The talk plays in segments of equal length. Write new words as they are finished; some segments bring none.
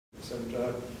points.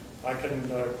 And I can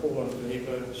call on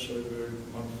Weber, Schoberg,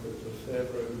 Montfort,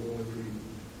 Lefebvre, who all agree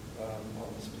on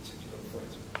this particular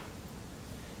point.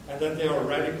 And that there are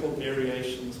radical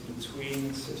variations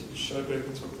between cities. Schoberg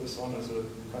took this on as a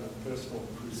kind of personal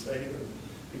crusade,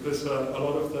 because a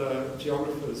lot of the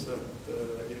geographers in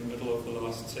the middle of the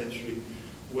last century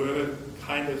were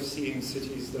kind of seeing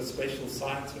cities, the spatial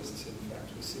scientists in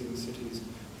fact, were seeing cities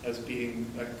as being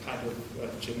a kind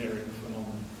of generic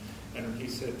phenomenon. And he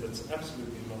said that's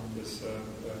absolutely not. There's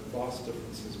vast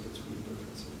differences between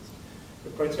different cities.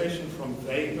 The quotation from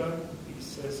Weber, he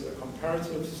says, a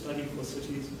comparative study for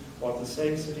cities of the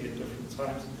same city at different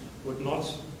times would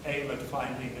not aim at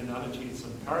finding analogies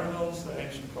and parallels. The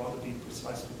aim should rather be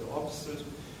precisely the opposite,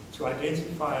 to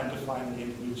identify and define the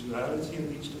individuality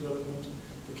of each development,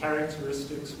 the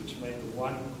characteristics which make the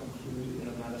one conclude in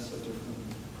a manner so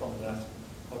different from that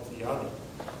of the other.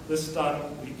 This done,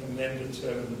 we can then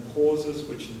determine the causes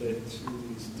which led to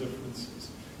these differences.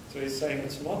 So he's saying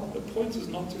it's not, the point is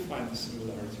not to find the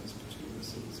similarities between the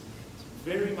cities. It's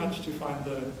very much to find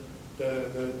the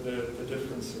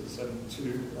differences, and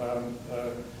to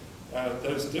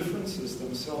those differences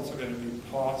themselves are going to be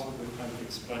part of the kind of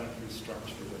explanatory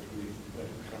structure that we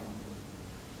come up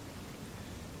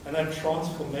with. And that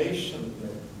transformation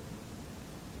then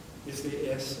is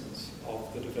the essence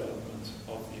of the development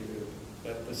of the urban,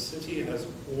 that the city has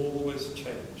always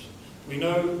changed. We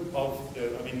know of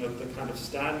the kind of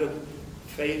standard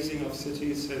phasing of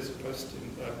cities says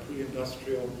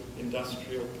pre-industrial,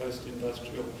 industrial,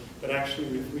 post-industrial, but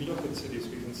actually if we look at cities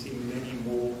we can see many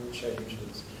more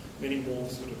changes, many more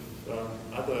sort of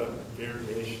other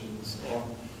variations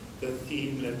on the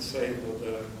theme, let's say, or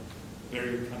the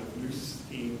very kind of loose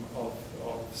theme of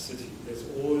city. There's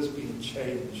always been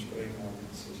change going on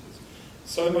in cities.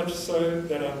 So much so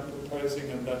that I'm proposing,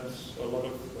 and that a lot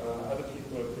of other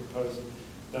people are proposing,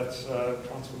 that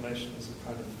transformation is a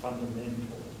kind of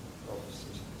fundamental of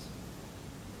cities.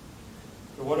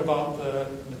 But what about the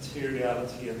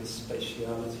materiality and the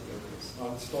spatiality of this?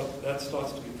 Now that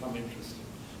starts to become interesting,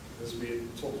 because we're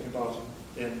talking about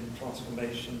then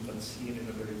transformation, but seen in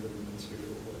a very, very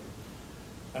material way.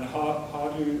 And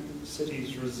how do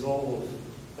cities resolve?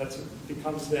 That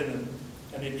becomes then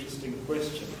an interesting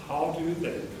question. How do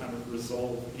they kind of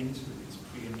resolve into these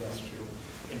pre-industrial,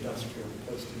 industrial,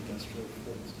 post-industrial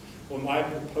forms? Well, my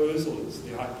proposal is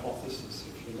the hypothesis,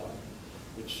 if you like,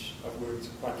 which I've worked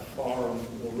quite far on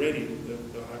already.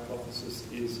 The hypothesis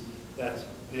is that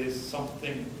there's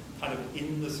something kind of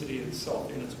in the city itself,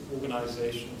 in its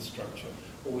organizational structure,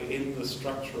 or in the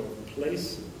structure of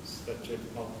places that Jeff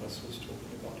Malpass was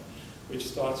talking about, which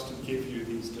starts to give you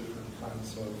these different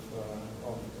kinds of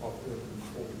urban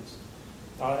forms.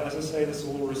 Now, as I say, this is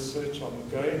all research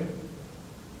ongoing,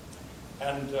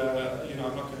 and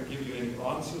I'm not going to give you any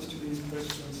answers to these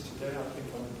questions today. I think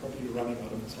I'm probably running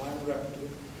out of time rapidly.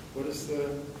 What is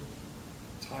the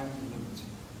time limit?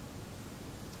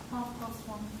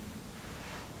 1:30.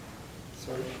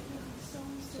 Sorry?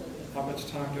 How much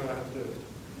time do I have left?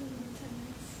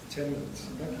 10 minutes.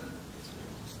 Okay.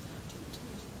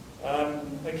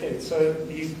 Okay, so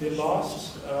the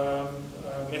last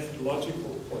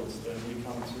methodological point then we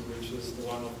come to, which is the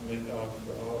one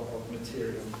of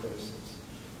material process.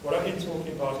 What I've been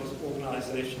talking about is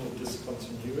organizational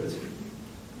discontinuity,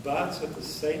 but at the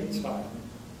same time,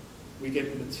 we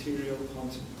get material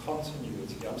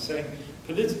continuity. I'm saying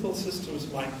political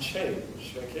systems might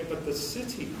change, okay, but the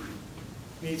city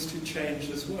needs to change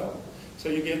as well. So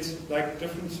you get like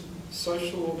different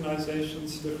social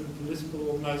organizations, different political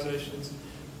organizations,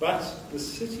 but the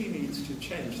city needs to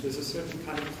change. There's a certain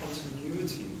kind of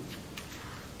continuity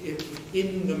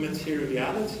in the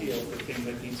materiality of the thing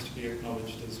that needs to be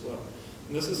acknowledged as well.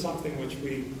 And this is something which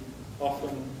we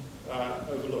often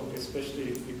overlook,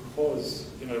 especially because,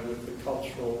 with the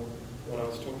cultural, what I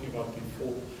was talking about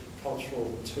before,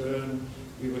 cultural turn,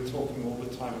 we were talking all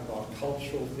the time about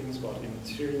cultural things, about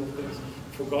immaterial things,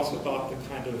 forgot about the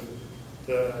kind of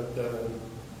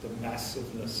the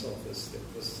massiveness of this thing,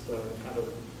 the kind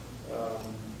of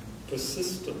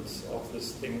persistence of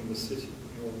this thing in the city.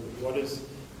 What is,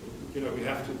 we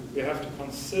have to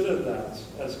consider that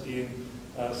as being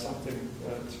something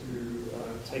to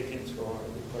take into our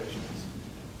equations.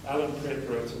 Alan Pratt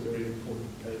wrote a very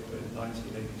important paper in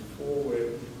 1984 where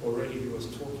already he was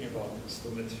talking about this, the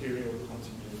material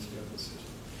continuity of the city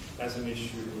as an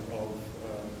issue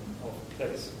of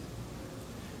place.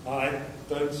 I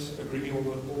don't agree all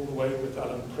the way with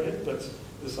Alan Pratt, but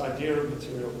this idea of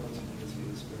material continuity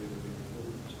is very, very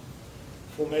important.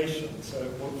 Formation. So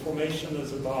what formation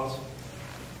is about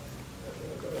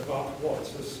about what?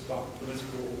 It's about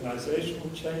political organizational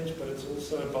change, but it's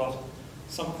also about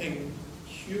something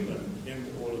human in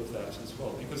all of that as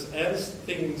well. Because as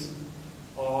things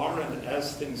are and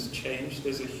as things change,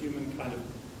 there's a human kind of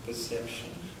perception.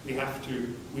 We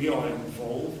are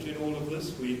involved in all of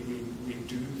this. We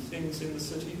do things in the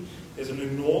city. There's an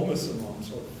enormous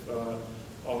amount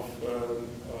of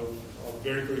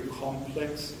very, very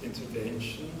complex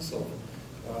interventions, of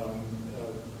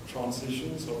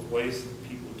transitions, of ways that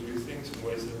people do things and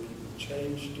ways that people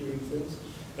change doing things.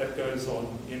 That goes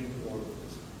on in all of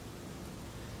this.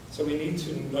 So we need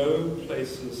to know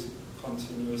places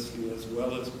continuously as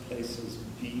well as places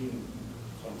being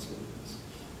continuous.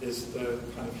 There's the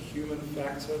kind of human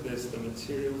factor, there's the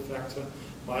material factor.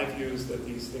 My view is that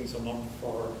these things are not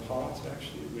far apart,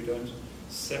 actually. We don't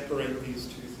separate these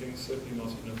two things, certainly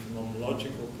not in a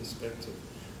phenomenological perspective.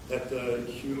 That the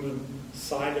human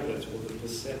side of it, or the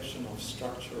perception of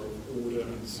structure, of order,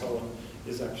 and so on,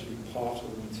 is actually part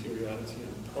of the materiality,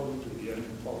 and probably the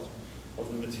only part of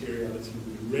the materiality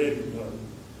we really know.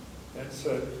 Okay?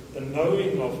 So the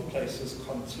knowing of places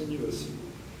continuously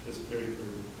is very, very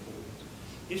important.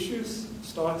 Issues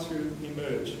start to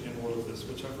emerge in all of this,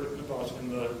 which I've written about in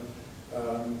the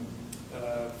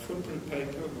footprint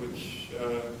paper, which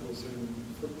was in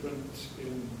footprint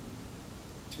in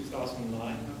 2009, I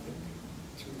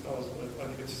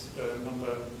think it's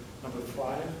number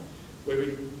 5, where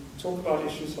we talk about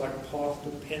issues like path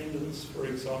dependence, for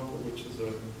example, which is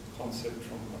a concept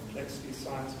from complexity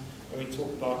science, and we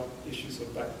talk about issues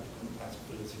of backward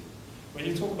compatibility. When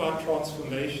you talk about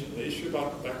transformation, the issue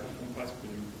about backward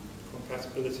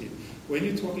compatibility, when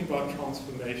you're talking about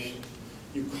transformation,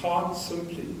 you can't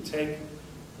simply take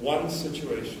one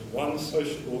situation, one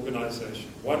social organization,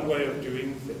 one way of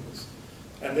doing things,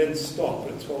 and then stop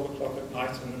at 12 o'clock at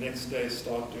night and the next day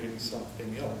start doing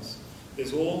something else.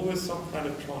 There's always some kind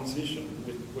of transition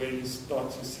where you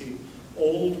start to see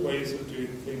old ways of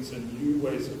doing things and new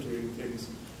ways of doing things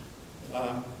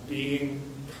being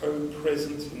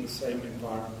co-present in the same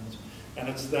environment. And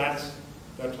it's that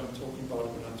I'm talking about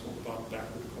when I talk about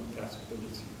backward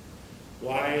compatibility.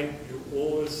 Why you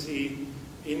always see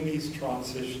in these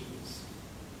transitions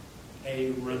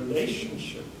a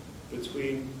relationship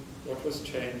between what was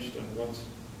changed and what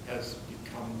has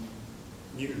become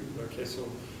new. Okay, so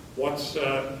what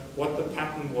the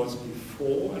pattern was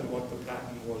before and what the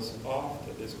pattern was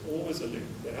after. There's always a link.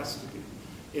 There has to be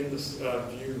in this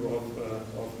view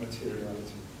of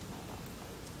materiality.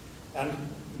 And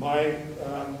my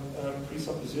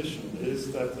presupposition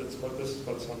is that this has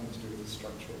got something to do with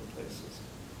structural places.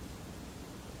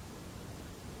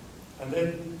 And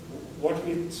then what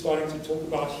we're starting to talk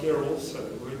about here also,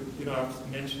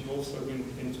 I've mentioned also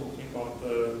in talking about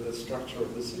the structure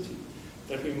of the city,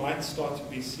 that we might start to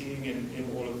be seeing in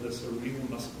all of this a real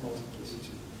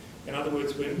multiplicity. In other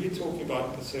words, when we're talking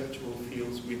about perceptual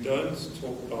fields, we don't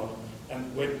talk about,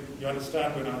 and when you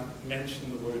understand when I mention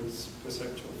the words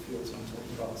perceptual fields, I'm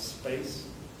talking about space,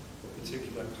 a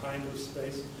particular kind of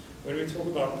space. When we talk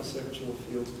about perceptual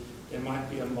fields, there might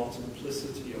be a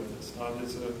multiplicity of this. Now,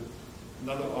 there's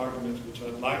another argument which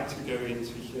I'd like to go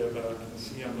into here, but I can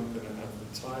see I'm not going to have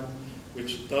the time,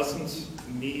 which doesn't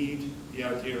need the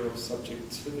idea of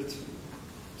subjectivity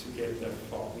to get that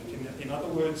far. In other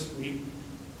words, when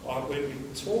we're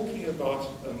talking about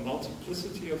a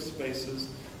multiplicity of spaces,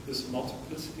 this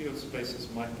multiplicity of spaces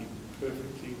might be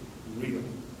perfectly real,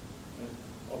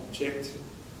 objective,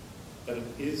 that it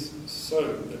is so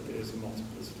that there is a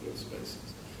multiplicity of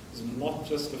spaces. It's not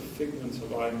just a figment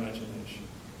of our imagination.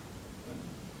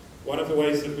 One of the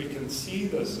ways that we can see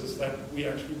this is that we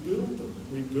actually build them.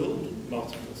 We build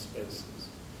multiple spaces.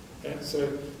 Okay?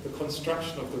 So the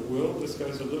construction of the world, this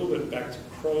goes a little bit back to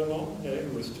Cronon,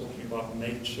 who was talking about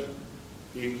nature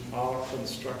being our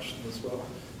construction as well.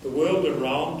 The world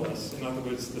around us, in other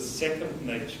words, the second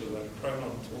nature that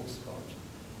Cronon talks about,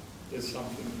 is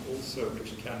something also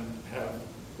which can have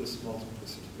this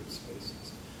multiplicity of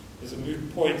spaces. There's a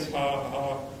moot point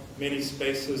how many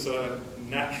spaces a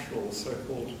natural,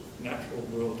 so-called natural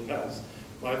world has.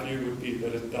 My view would be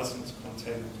that it doesn't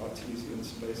contain Cartesian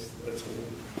space at all,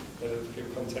 that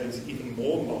it contains even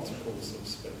more multiples of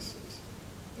spaces.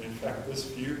 And in fact, this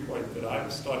viewpoint that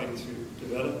I'm starting to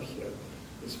develop here,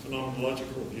 this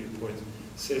phenomenological viewpoint,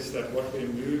 says that what we're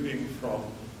moving from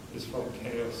is from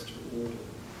chaos to order,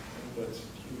 and that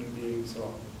human beings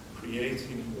are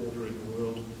creating order in the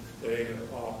world. They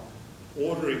are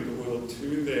ordering the world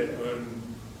to their own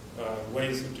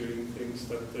ways of doing things,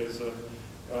 that there's a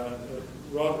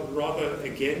rather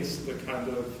against the kind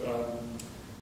of